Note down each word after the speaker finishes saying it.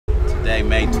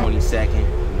Today, May 22nd, you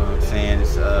know what I'm saying?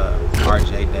 It's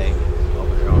RJ Day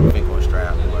over here on Finkel and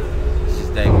Stroudmore. It's this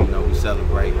day we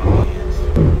celebrate my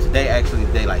mans. Today actually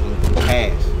the day like he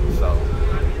passed, so,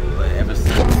 but ever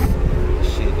since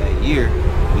that year,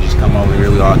 we just come over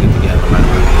here, we all get together.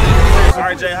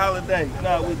 RJ Holiday, you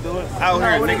know what we doing? Out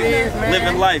here, nigga,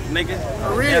 living life, nigga.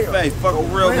 FA, fuck a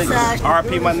real nigga.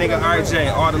 RP my nigga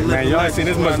RJ, all the living man, y'all ain't seen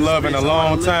this much love in a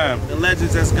long time. The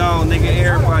legends that's gone, nigga,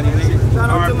 everybody, nigga.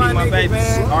 RP my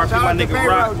babies, RP my nigga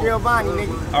Rock. Payroll Giovanni,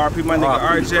 nigga. RP my nigga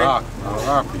RJ.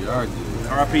 RP.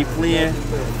 RP Flynn.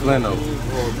 Flynn.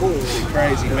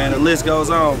 Crazy, man, the list goes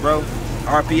on, bro.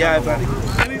 RP everybody.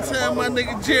 Anytime my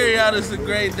nigga Jerry out, it's a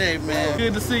great day, man.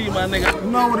 Good to see you, my nigga. You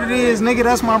know what it is, nigga.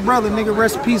 That's my brother, nigga.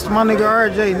 Rest in peace to my nigga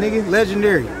RJ, nigga.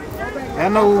 Legendary. I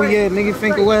know where we at, nigga.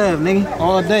 Finkel Ave, nigga.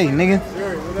 All day, nigga.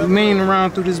 We mean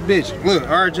around through this bitch. Look,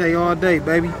 RJ all day,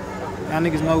 baby. Y'all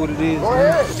niggas know what it is,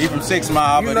 man. He from 6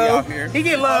 Mile, but he out here. He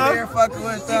get love. Here fucking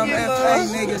with them FA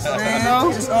niggas, man. You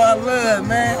know? It's all love,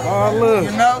 man. All love.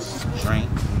 You know? Drink,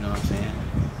 you know what I'm saying?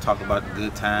 Talk about the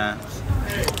good times.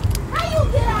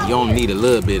 You don't need a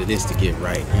little bit of this to get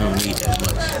right. You don't need that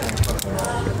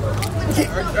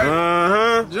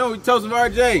much. Joe, we toast him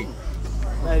RJ.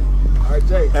 Hey,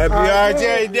 RJ. Happy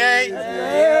RJ Day.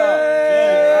 Yeah.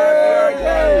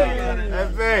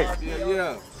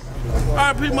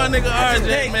 RP my nigga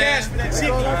RJ, man.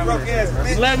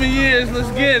 11 years,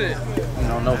 let's get it. You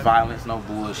know, no violence, no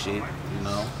bullshit, you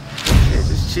know. Yeah,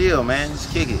 just chill, man. Just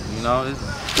kick it, you know. This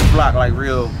block like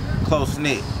real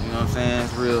close-knit, you know what I'm saying?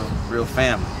 It's real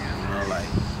family, you know, like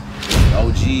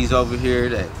OGs over here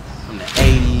that from the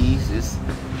 80s, it's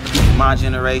people my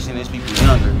generation, it's people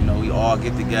younger, you know, we all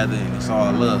get together and it's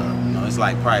all love, you know. It's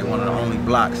like probably one of the only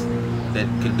blocks that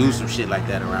can do some shit like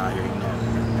that around here, you know.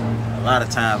 A lot of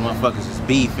times motherfuckers is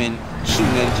beefing, shooting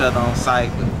at each other on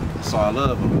sight, but it's all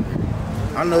love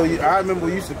over here. I remember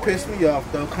it used to piss me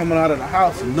off though, coming out of the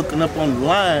house and looking up on the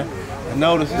line and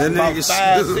notice it's about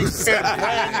 5-6 pair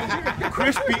of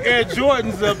crispy Air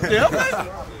Jordans up there. I'm like,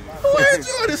 who Air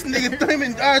Jordans? This nigga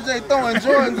throwing RJ throwing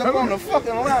Jordans up on the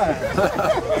fucking line.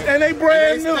 And they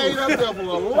brand new. Stayed up there for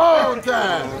a long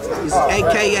time. It's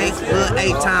AKA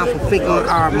Lil 8-Time from Finkel and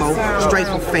Armo, straight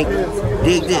from Finkel.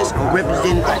 Dig this, I'm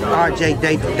representing RJ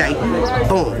Day today.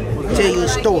 Boom. Tell you a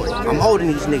story. I'm older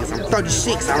than these niggas. I'm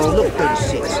 36. I don't look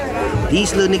 36.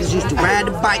 These little niggas used to ride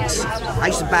the bikes. I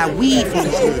used to buy weed from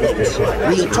these little niggas.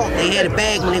 Real talk, they had a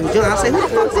bag when they was young. I said, who the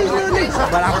fuck is these little niggas?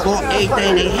 But I bought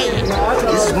everything they had.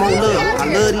 This is more love. I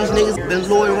love these niggas. Been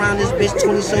loyal around this bitch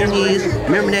 20-some years.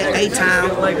 Remember that 8-Time.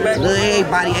 Love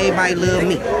everybody. Everybody love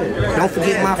me. Don't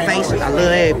forget my face. I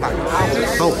love everybody.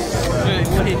 Boom.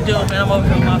 What it do, man? I'm over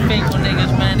here with my Finkel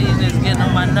niggas, man. These niggas getting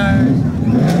on my nerves.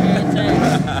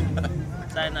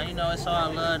 Like, now, you know, it's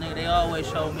all love, nigga. They always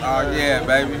show me love. Oh yeah,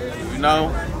 baby. You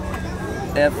know,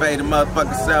 FA the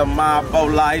motherfucking 7 Mile for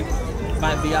life.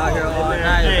 Might be out here all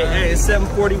night. Hey, it's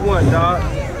 7:41, dog.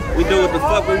 We do what the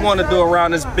fuck we want to do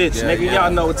around this bitch, nigga.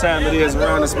 Y'all know what time it is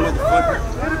around this motherfucker.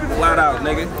 Flat out,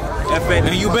 nigga. FA,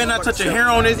 And you better not touch a hair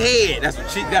on his head. That's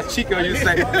Chico you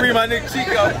say. Free my nigga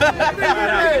Chico.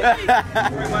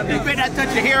 You better not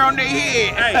touch a hair on their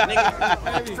head. Hey,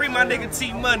 nigga. Free my nigga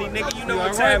T Money, nigga. You know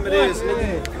what time it is,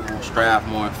 nigga.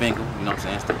 Strathmore and Finkel, you know what I'm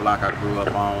saying? It's the block I grew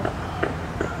up on.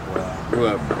 Well, grew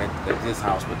up at this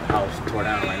house, but the house tore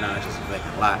down right now. It's just a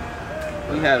vacant lot.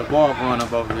 We had a ball growing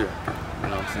up over here. You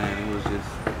know what I'm saying? It was just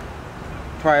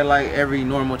probably like every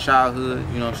normal childhood,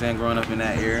 you know what I'm saying, growing up in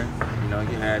that era. You know,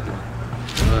 you had the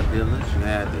drug dealers, you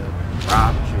had the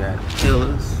robbers, you had the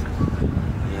killers,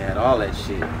 you had all that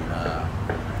shit.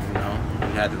 You know,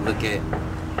 you had to look at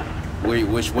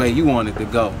which way you wanted to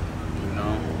go. You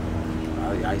know,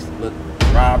 I used to look at the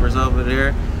robbers over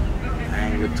there. I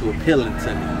ain't look too appealing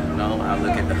to me. You know, I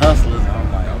look at the hustlers. And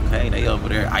I'm like, okay, they over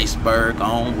there, iceberg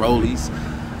on, rollies,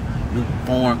 new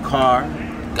foreign car,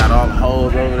 got all the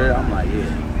hoes over there. I'm like, yeah,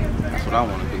 that's what I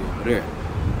want to do over there.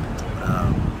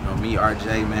 You know, me,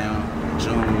 RJ, man,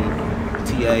 June,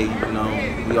 TA, you know,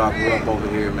 we all grew up over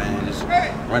here, man. Just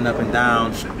run up and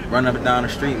down the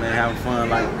street, man, having fun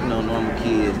like, you know, normal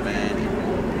kids, man.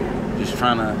 And just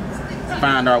trying to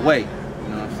find our way. You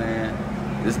know what I'm saying?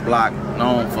 This block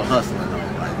known for hustling, though.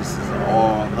 Like, this is an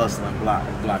all hustling block.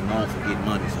 This block known for getting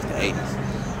money since the 80s.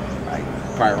 Like,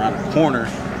 probably around the corner,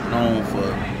 known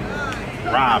for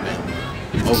robbing.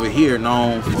 Over here,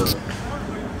 known for,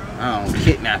 I don't know,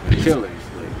 kidnapping killers.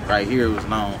 But right here was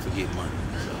known for getting money.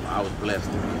 So I was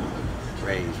blessed to be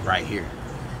raised right here.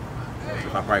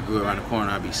 If I probably grew around the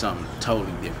corner, I'd be something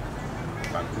totally different.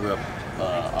 If I grew up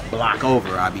a block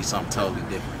over, I'd be something totally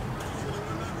different.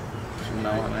 you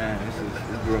know, man, this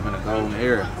grew up in a golden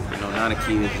era. You know, now the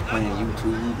kids is playing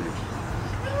YouTube and,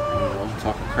 you know,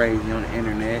 talking crazy on the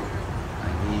internet.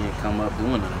 Like, we ain't come up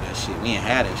doing none of that shit. We ain't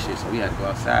had that shit, so we had to go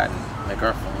outside and make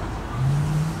our fun.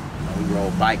 You know, we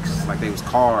rode bikes like they was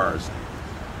cars.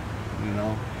 You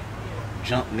know,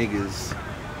 jump niggas.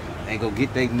 They go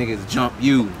get they niggas jump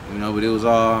you. You know, but it was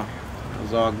all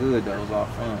good though. It was all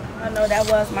fun. I know that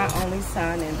was my only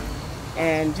son,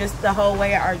 and just the whole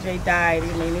way RJ died.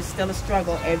 I mean, it's still a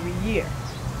struggle every year.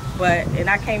 And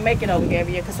I can't make it over here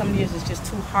every year because some years it's just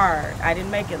too hard. I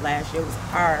didn't make it last year. It was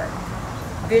hard.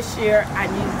 This year, I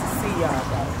needed to see y'all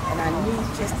though, and I need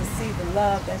just to see the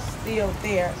love that's still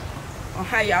there on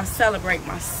how y'all celebrate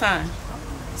my son.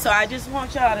 So I just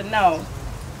want y'all to know,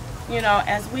 you know,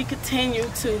 as we continue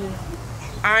to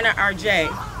honor RJ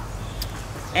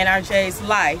and RJ's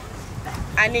life,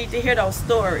 I need to hear those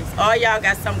stories. All y'all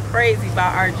got something crazy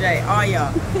about RJ, all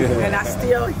y'all. And I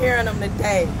still hearing them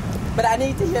today. But I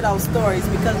need to hear those stories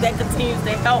because that continues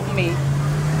to help me.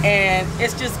 And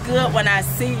it's just good when I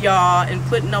see y'all and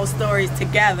putting those stories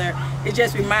together. It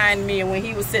just reminds me of when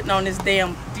he was sitting on these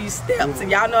steps. And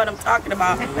y'all know what I'm talking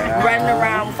about. Running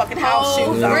around with fucking house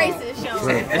shoes on.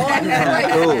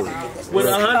 With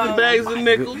 100 bags of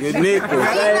nickels. Good nickels.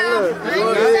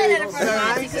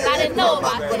 I didn't know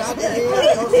about it.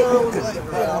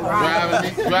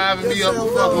 Driving me up the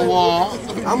fucking wall.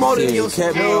 I'm older than your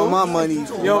Kept me on my money.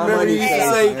 Yo, remember you used to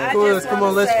say, "Cuz, come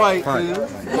on, let's fight."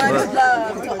 Much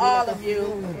love to all of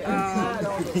you.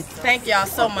 Thank y'all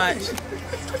so much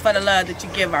for the love that you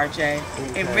give RJ.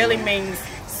 It really means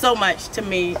so much to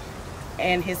me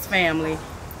and his family.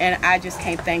 And I just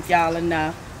can't thank y'all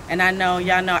enough. And I know,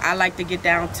 y'all know, I like to get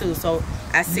down too. So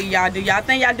I see y'all do. Y'all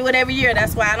think y'all do it every year.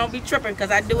 That's why I don't be tripping,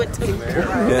 because I do it too.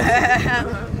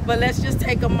 But let's just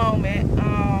take a moment.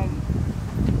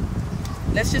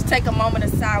 Let's just take a moment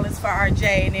of silence for RJ,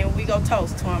 and then we go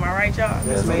toast to him. All right, y'all?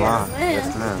 Yes, ma'am.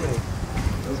 Yes, ma'am.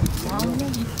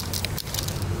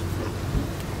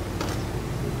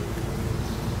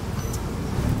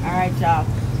 All right, y'all.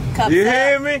 Cups You up.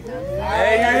 hear me?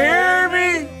 Hey, you hear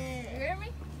me?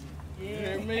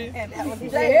 And that was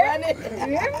Jay running.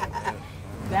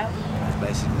 That's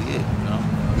basically it, you know.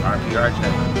 RP RJ.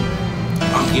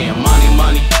 I'm getting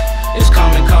money, it's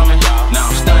coming.